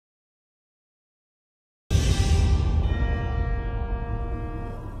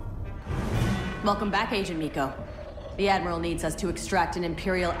Welcome back, Agent Miko. The Admiral needs us to extract an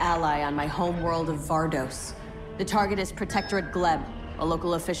Imperial ally on my home world of Vardos. The target is Protectorate Gleb, a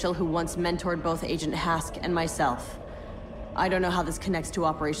local official who once mentored both Agent Hask and myself. I don't know how this connects to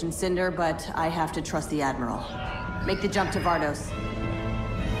Operation Cinder, but I have to trust the Admiral. Make the jump to Vardos.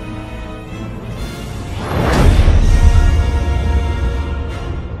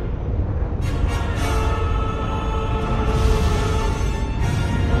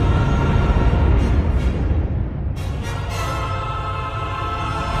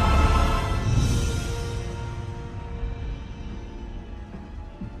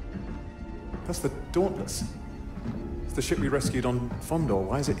 That's the Dauntless. It's the ship we rescued on Fondor.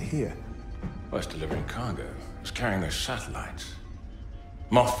 Why is it here? I was delivering cargo. It was carrying those satellites.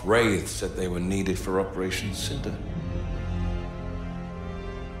 Moff Wraith said they were needed for Operation Cinder.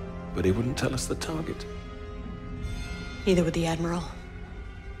 But he wouldn't tell us the target. Neither would the Admiral.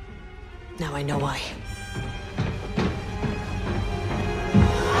 Now I know why.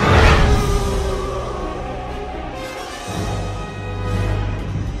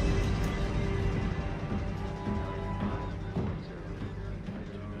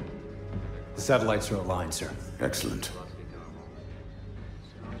 The satellites are aligned, sir. Excellent.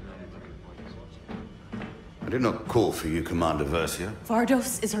 I did not call for you, Commander Versio.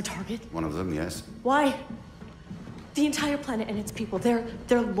 Vardos is our target? One of them, yes. Why? The entire planet and its people, they're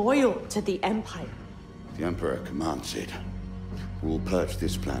loyal to the Empire. The Emperor commands it. We'll purge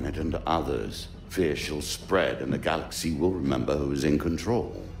this planet and others. Fear shall spread and the galaxy will remember who is in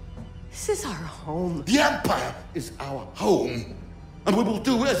control. This is our home. The Empire is our home. And we will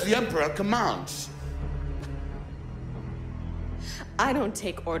do as the Emperor commands. I don't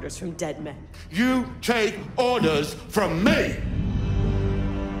take orders from dead men. You take orders from me!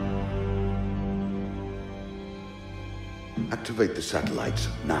 Activate the satellites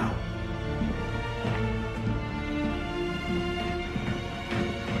now.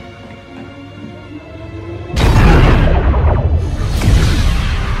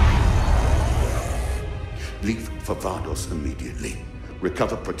 Leave for Vardos immediately.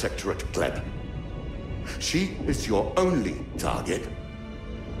 Recover Protectorate Gleb. She is your only target.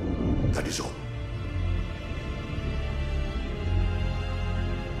 That is all.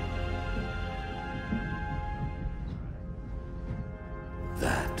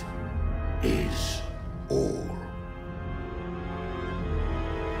 That is all.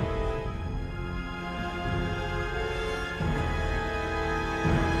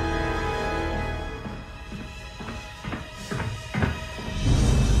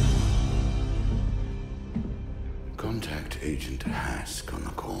 Contact Agent Hask on the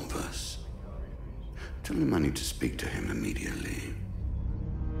Corvus. Tell him I need to speak to him immediately.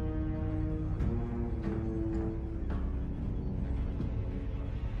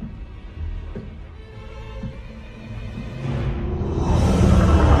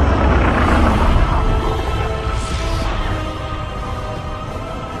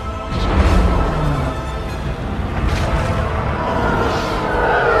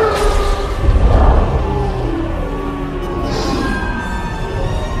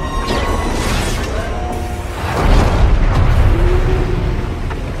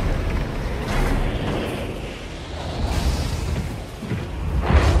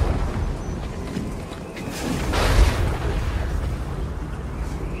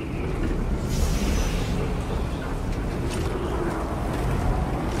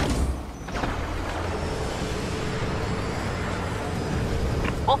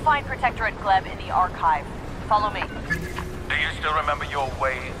 We'll find Protectorate Gleb in the archive. Follow me. Do you still remember your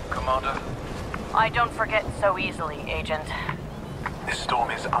way, Commander? I don't forget so easily, Agent. This storm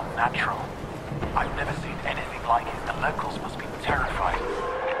is unnatural. I've never seen anything like it. The locals must be terrified.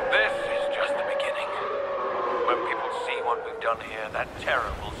 This is just the beginning. When people see what we've done here, that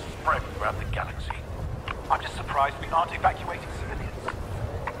terror will spread throughout the galaxy. I'm just surprised we aren't evacuating civilians.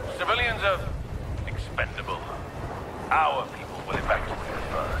 Civilians are expendable. Our people will evacuate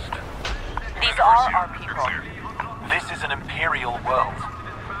first. These are our people. This is an Imperial world.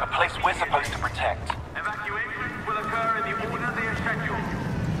 A place we're supposed to protect. Evacuation will occur in the order they are scheduled.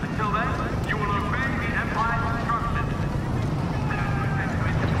 Until then, you will obey the Empire's instructions.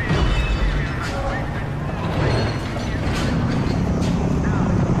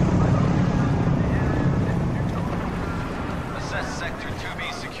 Assess Sector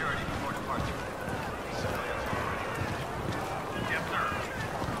 2B security before departure. Yes, sir.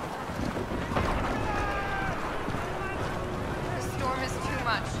 The storm is too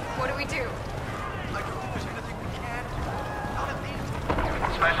much. What do we do? I can do anything we can. Not at these.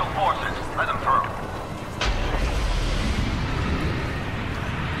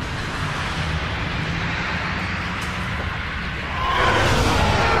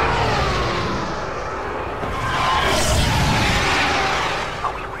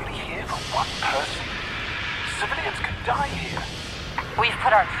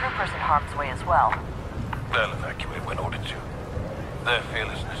 troopers in harm's way as well. They'll evacuate when ordered to. Their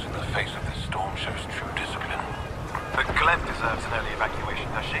fearlessness in the face of this storm shows true discipline. But Gleb deserves an early evacuation,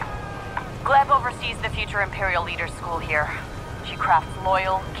 does she? Gleb oversees the future Imperial Leaders School here. She crafts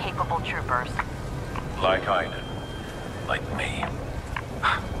loyal, capable troopers. Like I do. Like me.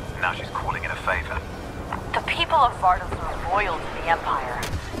 Now she's calling in a favor. The people of Vardos are loyal to the Empire.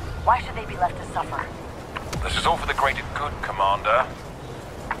 Why should they be left to suffer? This is all for the greater good, Commander.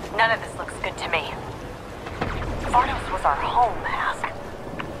 None of this looks good to me. Vardos was our home, Ask.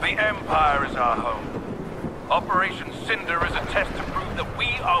 The Empire is our home. Operation Cinder is a test to prove that we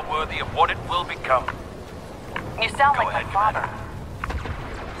are worthy of what it will become. You sound like my father.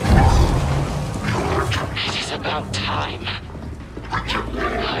 It is about time.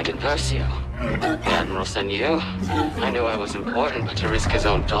 I did Versio. The Admiral sent you. I knew I was important, but to risk his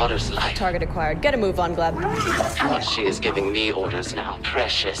own daughter's life. Target acquired. Get a move on, Gleb. Well, she is giving me orders now.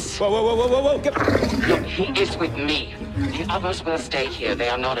 Precious. Whoa. Look, he is with me. The others will stay here. They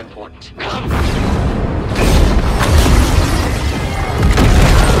are not important. Come.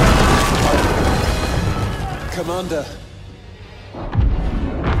 Commander.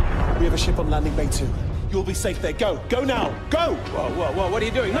 We have a ship on landing bay 2. You'll be safe there. Go. Go now. Go! Whoa. What are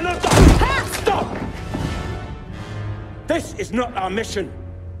you doing? No, stop! Stop! This is not our mission.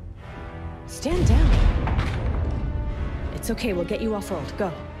 Stand down. It's okay, we'll get you off-world.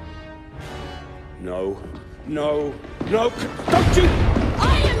 Go. No. Don't you!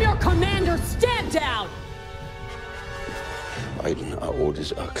 I am your commander! Stand down! Aiden, our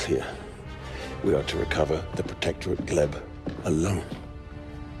orders are clear. We are to recover the Protectorate Gleb alone.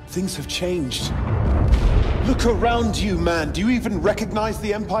 Things have changed. Look around you, man. Do you even recognize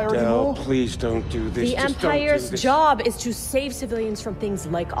the Empire anymore? Please don't do this. The Just don't do Empire's this. job is to save civilians from things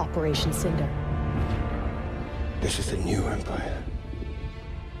like Operation Cinder. This is the new Empire.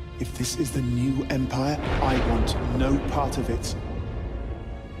 If this is the new Empire, I want no part of it.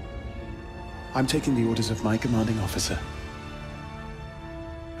 I'm taking the orders of my commanding officer.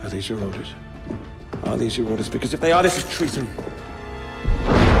 Are these your orders? Are these your orders? Because if they are, this is treason.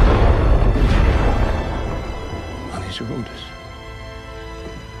 Are these your orders?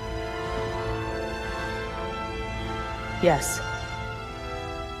 Yes.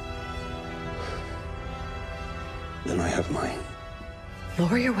 Then I have mine.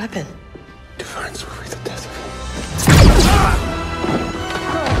 Lower your weapon. Defiance will be the death of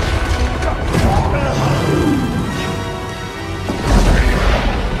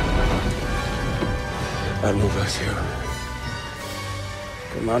Admiral Versio.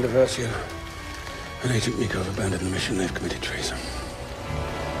 Commander Versio and Agent Miko have abandoned the mission. They've committed treason.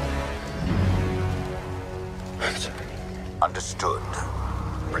 I'm sorry. Understood.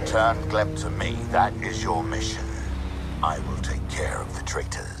 Return Gleb to me. That is your mission. I will take care of the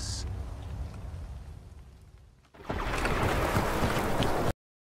traitors.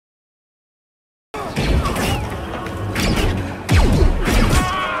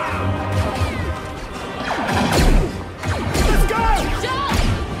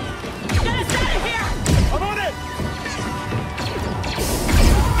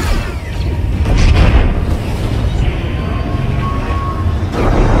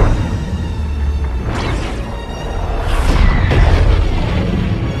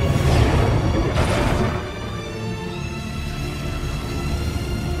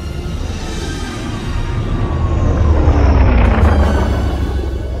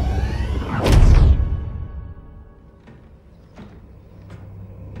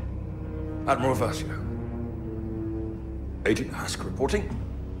 Admiral Versio. Agent Hask reporting.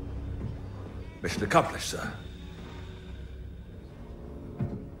 Mission accomplished, sir.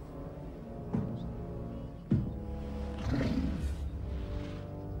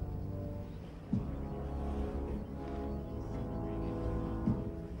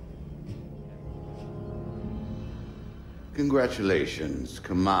 Congratulations,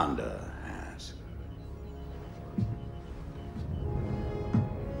 Commander Hask.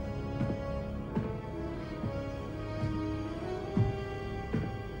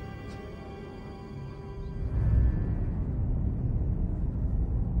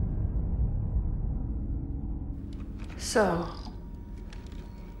 So,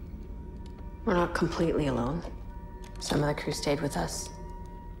 we're not completely alone. Some of the crew stayed with us.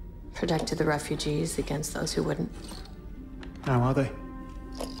 Protected the refugees against those who wouldn't. How are they?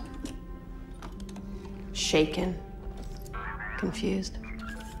 Shaken. Confused.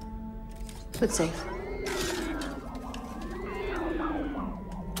 But safe.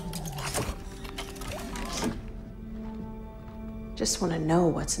 Just want to know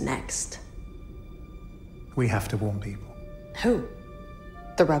what's next. We have to warn people. Who?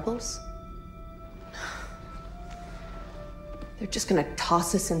 The rebels? They're just gonna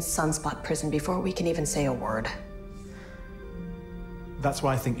toss us in Sunspot Prison before we can even say a word. That's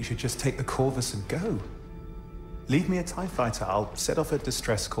why I think you should just take the Corvus and go. Leave me a TIE fighter. I'll set off a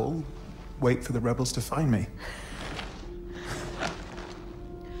distress call, wait for the rebels to find me.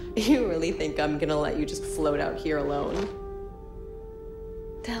 You really think I'm gonna let you just float out here alone?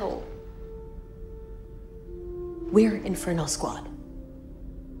 Del. We're Infernal Squad.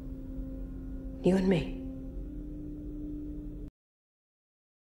 You and me.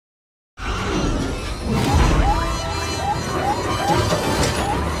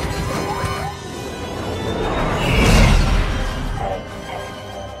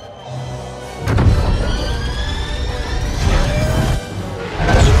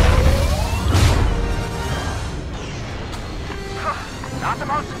 Not the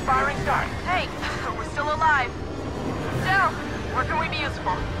most inspiring start. Hey, we're still alive. So, where can we be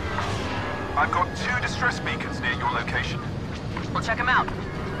useful? I've got 2 distress beacons near your location. We'll check them out.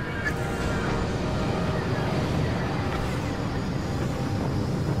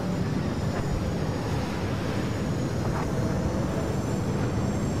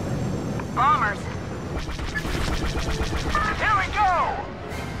 Bombers. Here we go!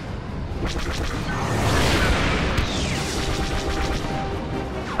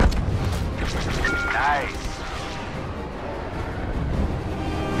 Nice.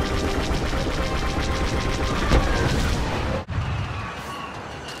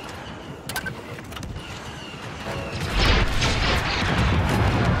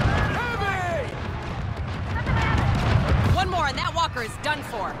 One more and that walker is done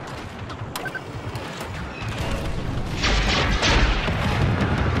for.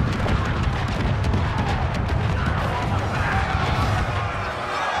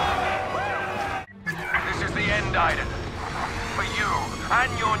 This is the end, Aiden. For you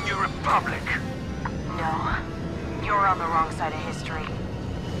and your new republic. No, you're on the wrong side of history.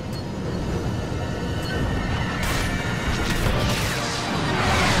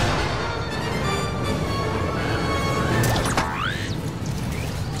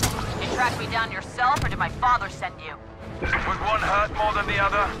 You tracked me down yourself, or did my father send you? Would one hurt more than the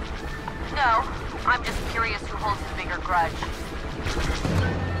other? No, I'm just curious who holds the bigger grudge.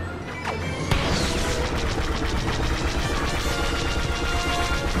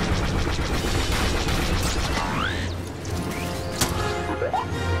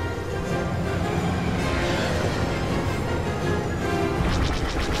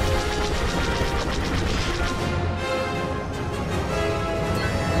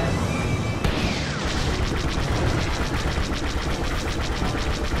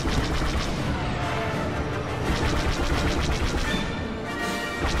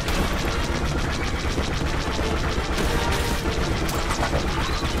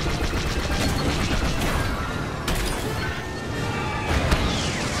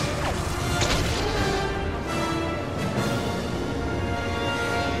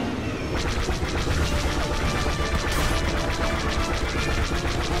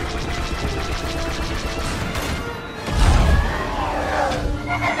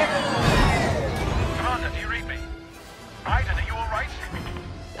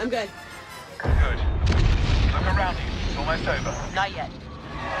 I'm good. Good. Look around you. It's almost over. Not yet.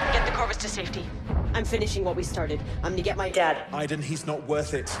 Get the Corvus to safety. I'm finishing what we started. I'm gonna get my dad. Aiden, he's not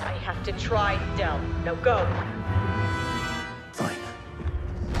worth it. I have to try, Del. Now go. Fine.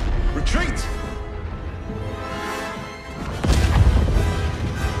 Retreat!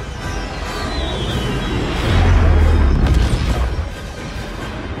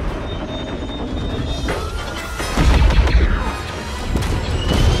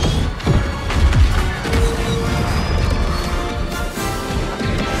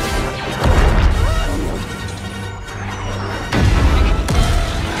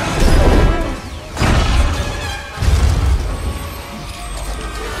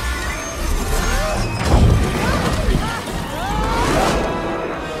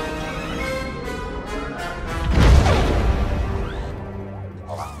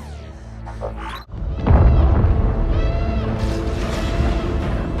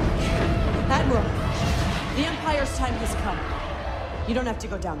 You don't have to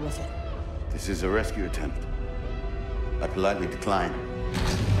go down with it. This is a rescue attempt. I politely decline.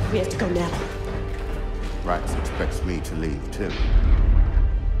 We have to go now. Rax expects me to leave, too.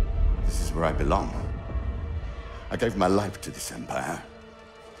 This is where I belong. I gave my life to this empire.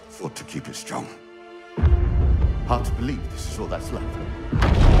 Fought to keep it strong. Hard to believe this is all that's left.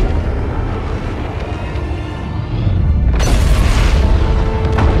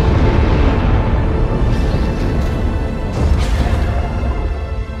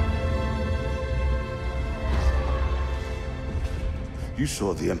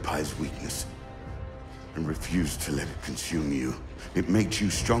 saw the Empire's weakness and refused to let it consume you. It made you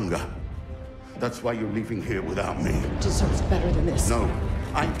stronger. That's why you're leaving here without me. Deserves better than this. No,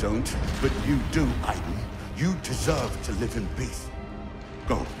 I don't, but you do, Aiden. You deserve to live in peace.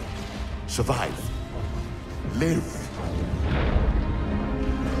 Go. Survive. Live.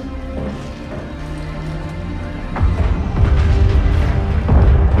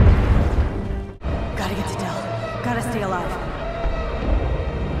 Gotta get to Del. Gotta stay alive.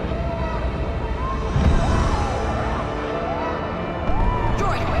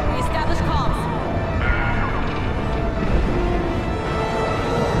 Droid, we established comms.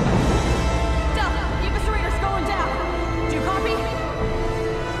 Del, eviscerators going down. Do you copy?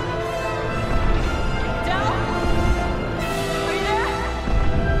 Del? Are you there?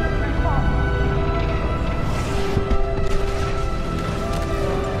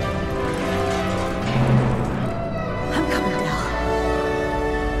 I'm coming, Del.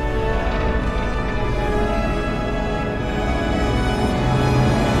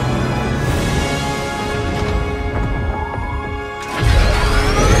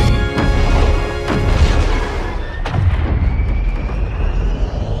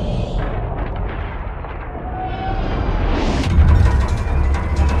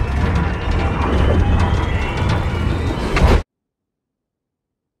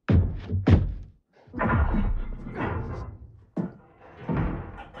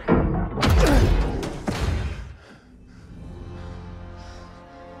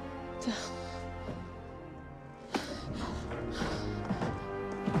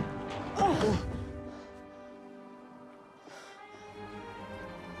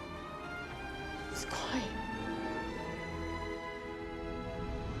 It's quiet.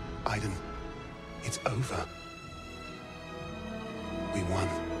 Aiden, it's over. We won.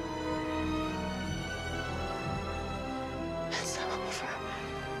 It's over.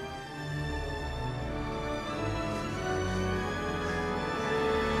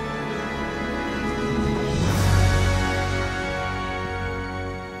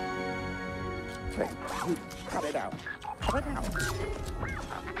 Cut it out. Cut it out.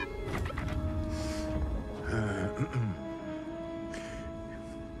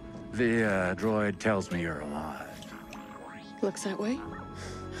 The droid tells me you're alive. Looks that way.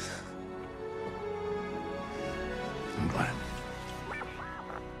 I'm glad.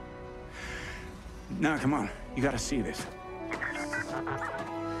 Now, come on. You gotta see this.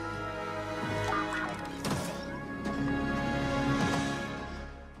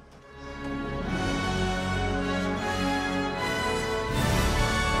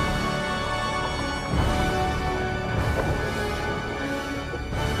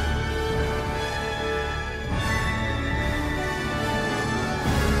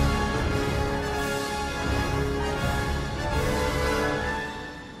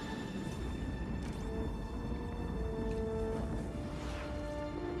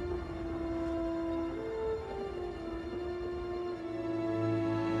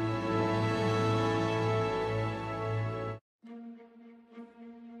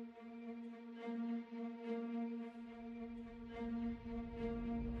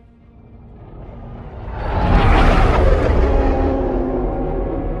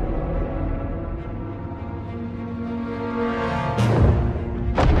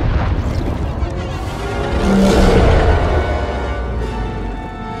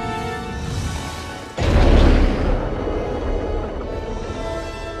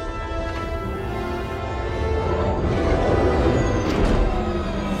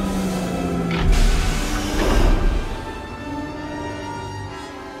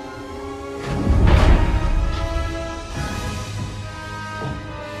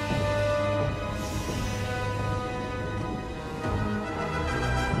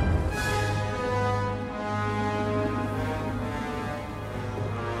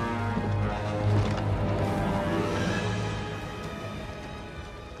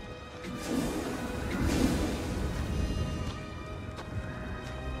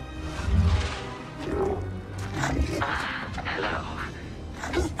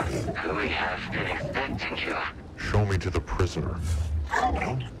 We have been expecting you. Show me to the prisoner.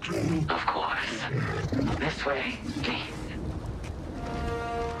 Of course. This way, please.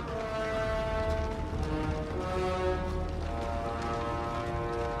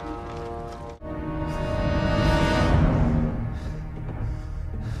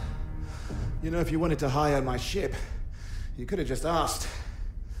 You know, if you wanted to hire my ship, you could have just asked.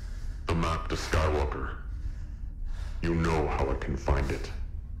 The map to Skywalker. You know how I can find it.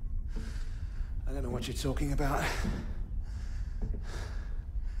 I don't know what you're talking about.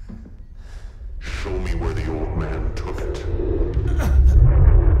 Show me where the old man took it.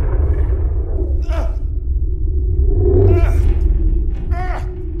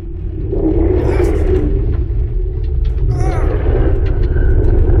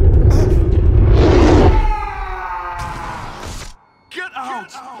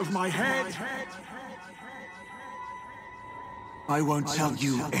 I won't tell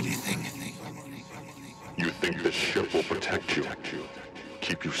you anything. You think this ship will protect you,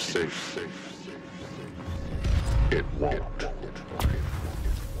 keep you safe? It won't.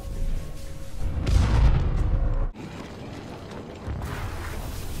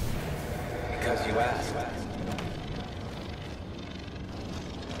 Because you asked.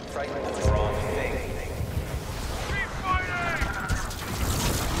 Frightened of the wrong thing. Keep fighting! I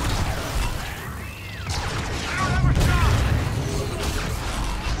don't have a shot!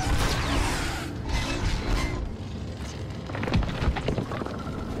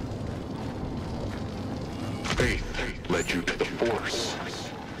 Faith led you to the Force.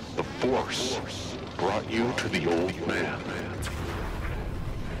 The Force brought you to the old man.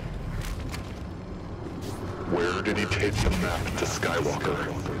 Where did he take the map to Skywalker?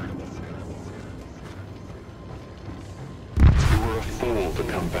 You were a fool to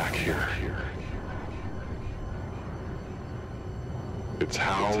come back here. It's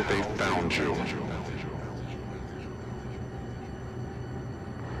how they found you.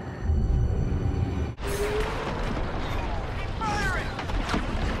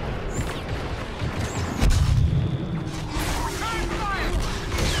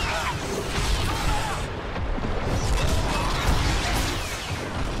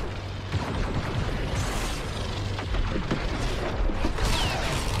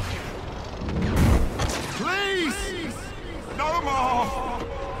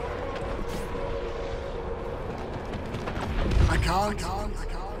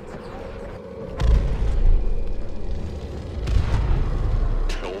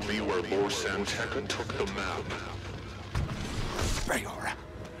 Tell me where Lord Santeca took the map. Bayora.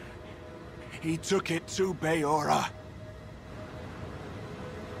 He took it to Bayora.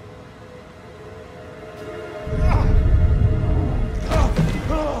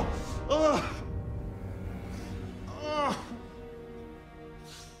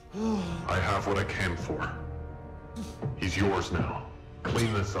 I have what I came for. He's yours now.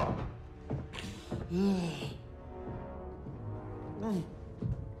 Clean this up.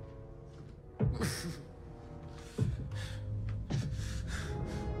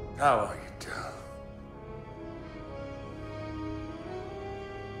 How are you, Del?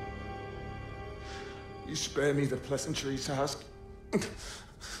 You spare me the pleasantries, task.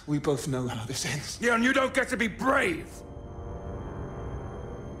 We both know how this ends. Yeah, and you don't get to be brave!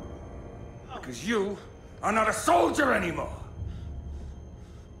 Because you are not a soldier anymore!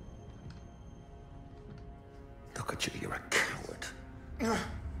 Look at you, you're a coward.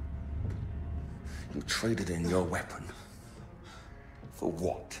 You traded in your weapon. For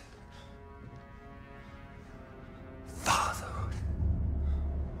what? Fatherhood.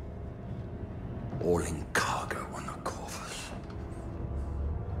 All in cargo on the Corvus.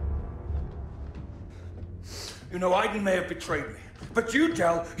 You know, Aiden may have betrayed me, but you,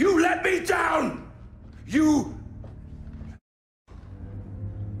 Del, you let me down! You...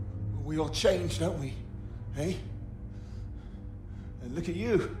 We all change, don't we? Hey? And look at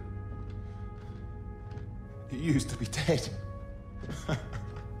you. You used to be dead.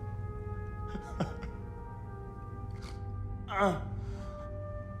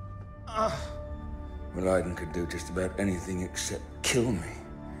 Well, Aiden could do just about anything except kill me.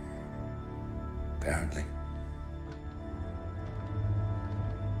 Apparently.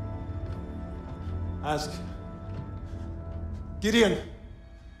 Ask. Gideon!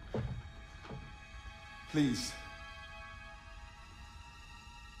 Please.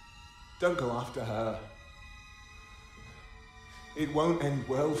 Don't go after her. It won't end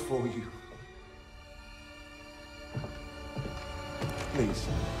well for you. Please.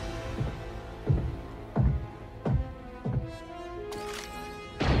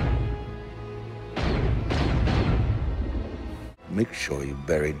 Make sure you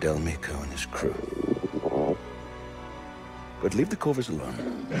bury Del Mico and his crew. But leave the Corvus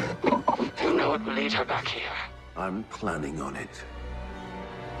alone. You know what will lead her back here? I'm planning on it.